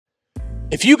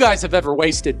If you guys have ever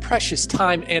wasted precious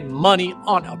time and money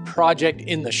on a project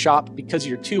in the shop because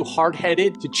you're too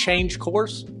hard-headed to change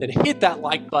course, then hit that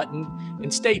like button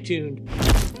and stay tuned.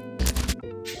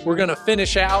 We're gonna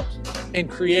finish out and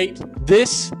create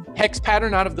this hex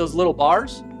pattern out of those little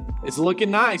bars. It's looking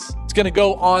nice. It's gonna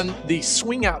go on the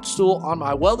swing out stool on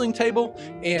my welding table,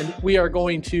 and we are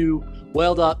going to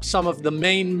weld up some of the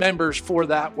main members for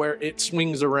that where it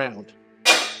swings around.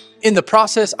 In the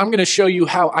process, I'm gonna show you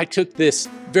how I took this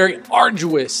very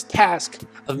arduous task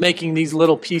of making these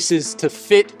little pieces to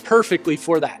fit perfectly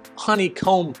for that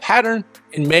honeycomb pattern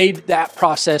and made that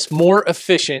process more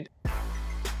efficient.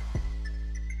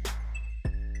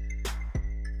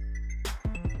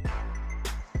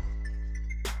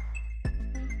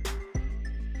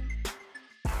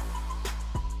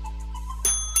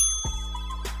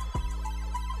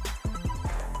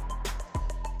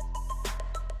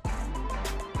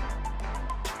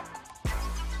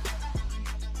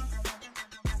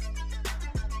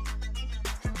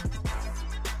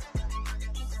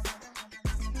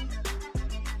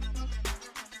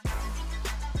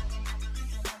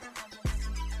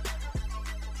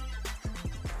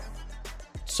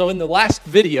 So in the last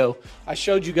video, I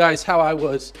showed you guys how I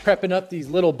was prepping up these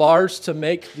little bars to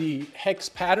make the hex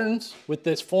patterns with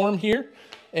this form here.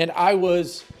 And I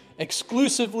was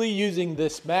exclusively using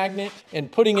this magnet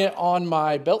and putting it on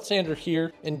my belt sander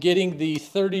here and getting the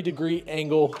 30-degree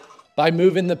angle by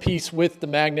moving the piece with the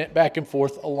magnet back and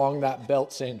forth along that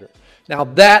belt sander. Now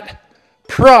that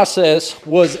process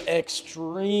was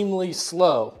extremely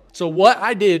slow. So what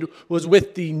I did was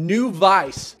with the new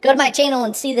vise. Go to my channel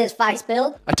and see this vise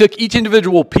build. I took each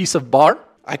individual piece of bar.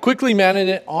 I quickly mounted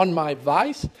it on my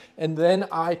vise, and then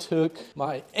I took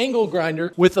my angle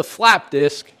grinder with a flap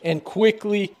disc and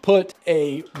quickly put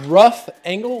a rough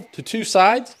angle to two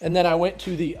sides. And then I went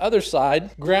to the other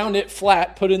side, ground it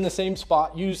flat, put it in the same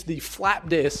spot, used the flap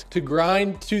disc to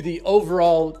grind to the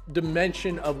overall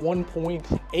dimension of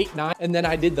 1.89. And then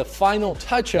I did the final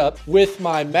touch up with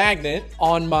my magnet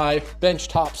on my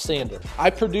benchtop sander. I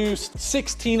produced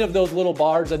 16 of those little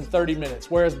bars in 30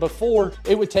 minutes, whereas before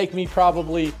it would take me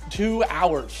probably 2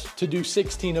 hours to do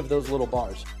 16 of those little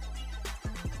bars.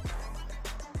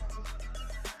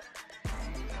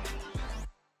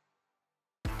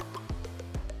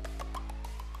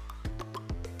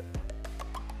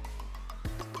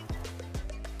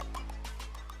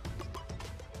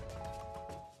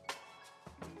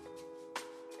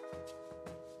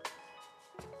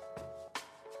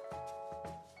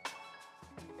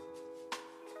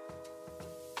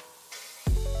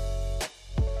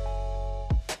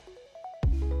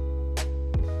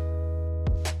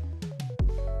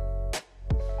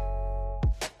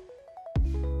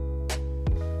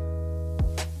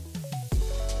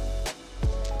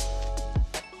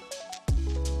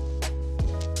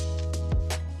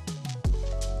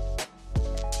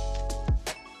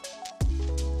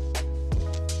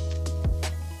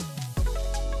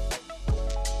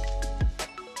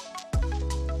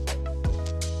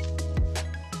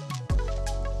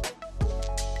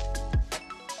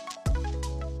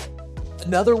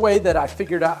 Another way that I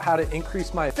figured out how to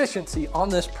increase my efficiency on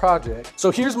this project.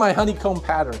 So here's my honeycomb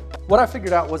pattern. What I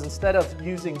figured out was instead of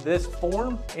using this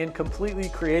form and completely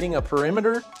creating a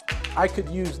perimeter, I could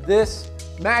use this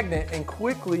magnet and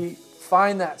quickly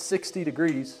find that 60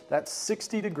 degrees. That's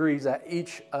 60 degrees at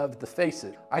each of the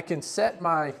faces. I can set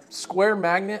my square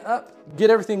magnet up, get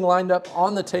everything lined up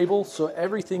on the table so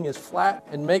everything is flat,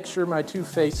 and make sure my two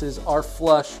faces are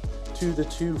flush to the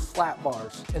two flat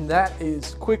bars. And that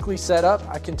is quickly set up.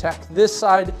 I can tack this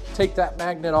side, take that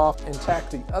magnet off, and tack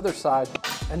the other side.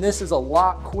 And this is a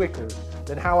lot quicker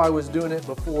than how I was doing it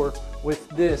before with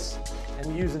this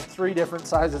and using 3 different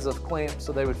sizes of clamps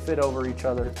so they would fit over each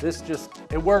other. This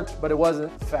it worked, but it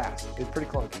wasn't fast. It was pretty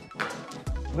clunky.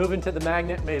 Moving to the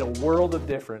magnet made a world of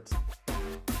difference.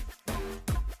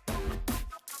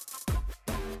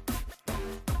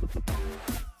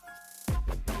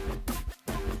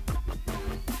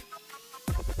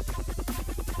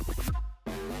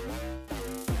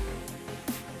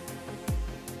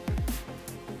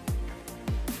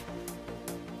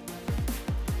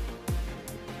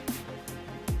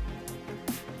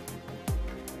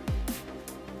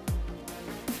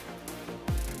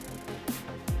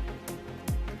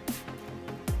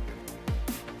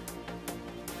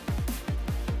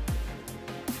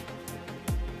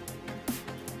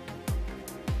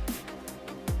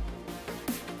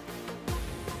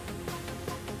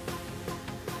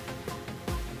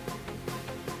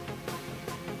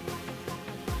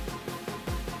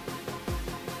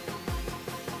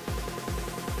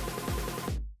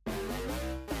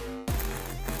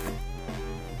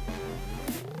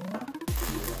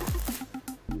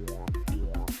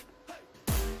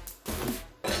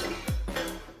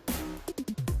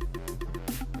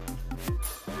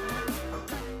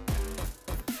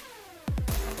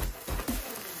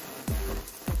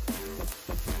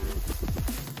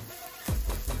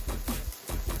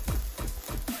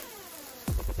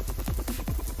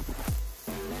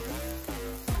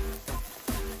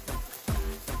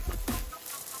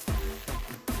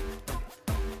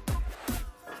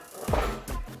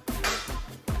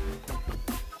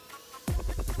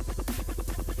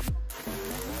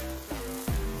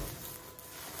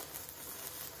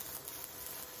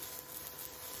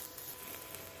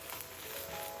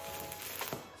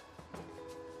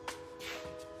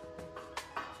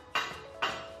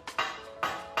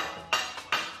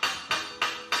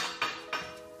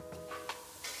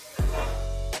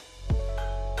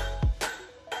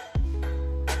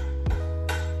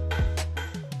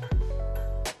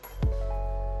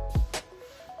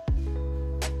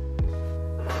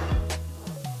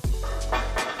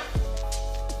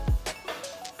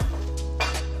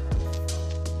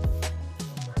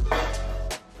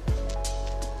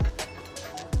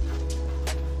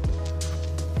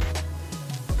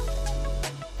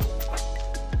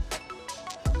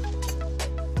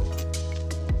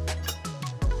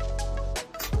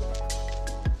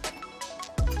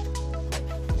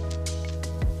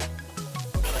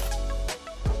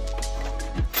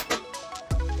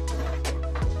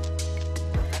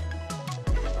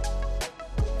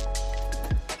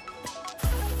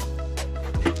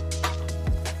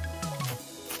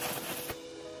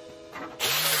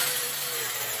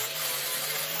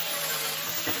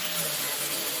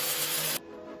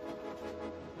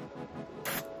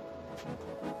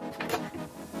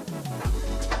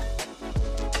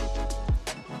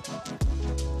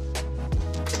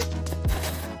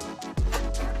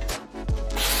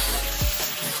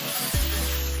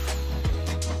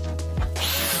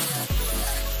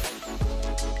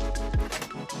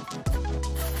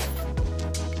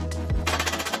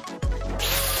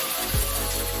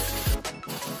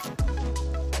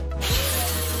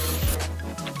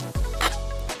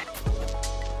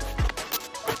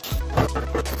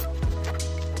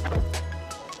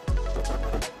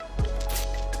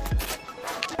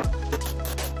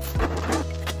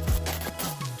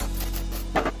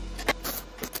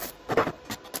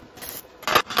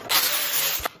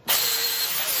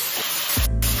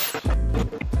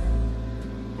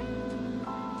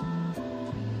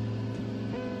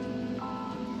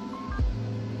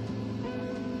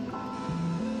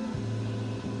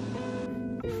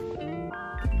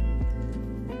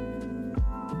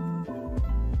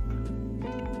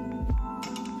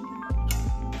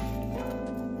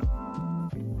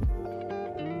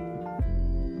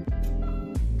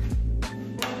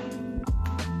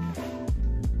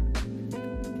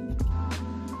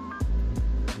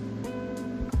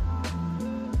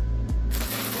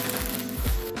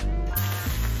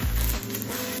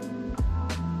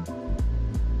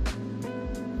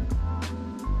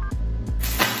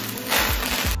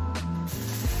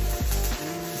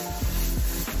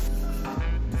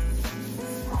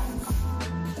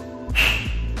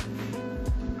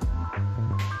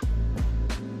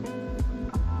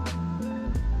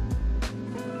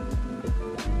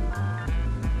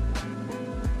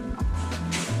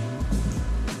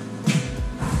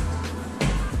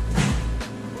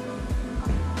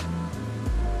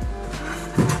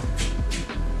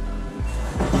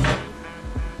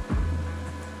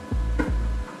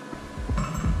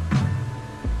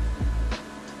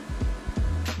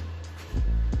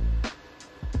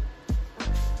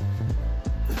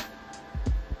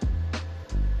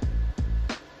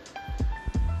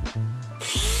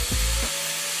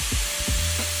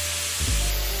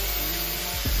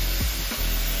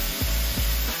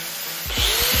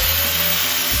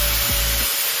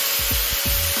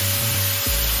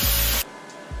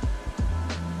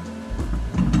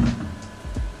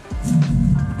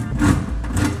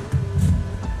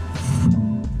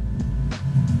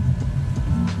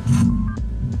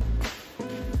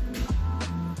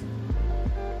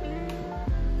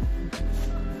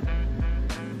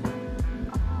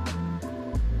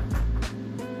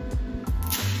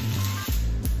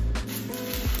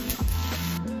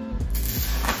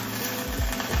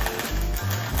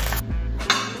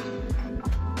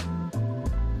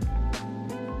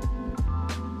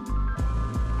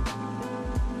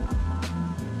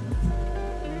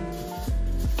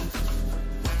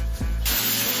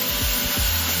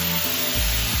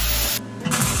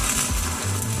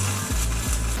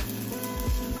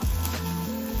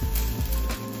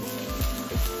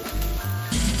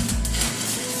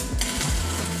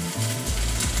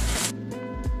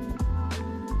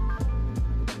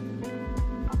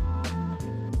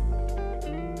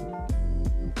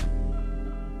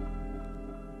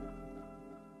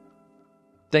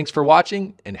 Thanks for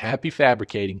watching and happy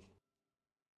fabricating.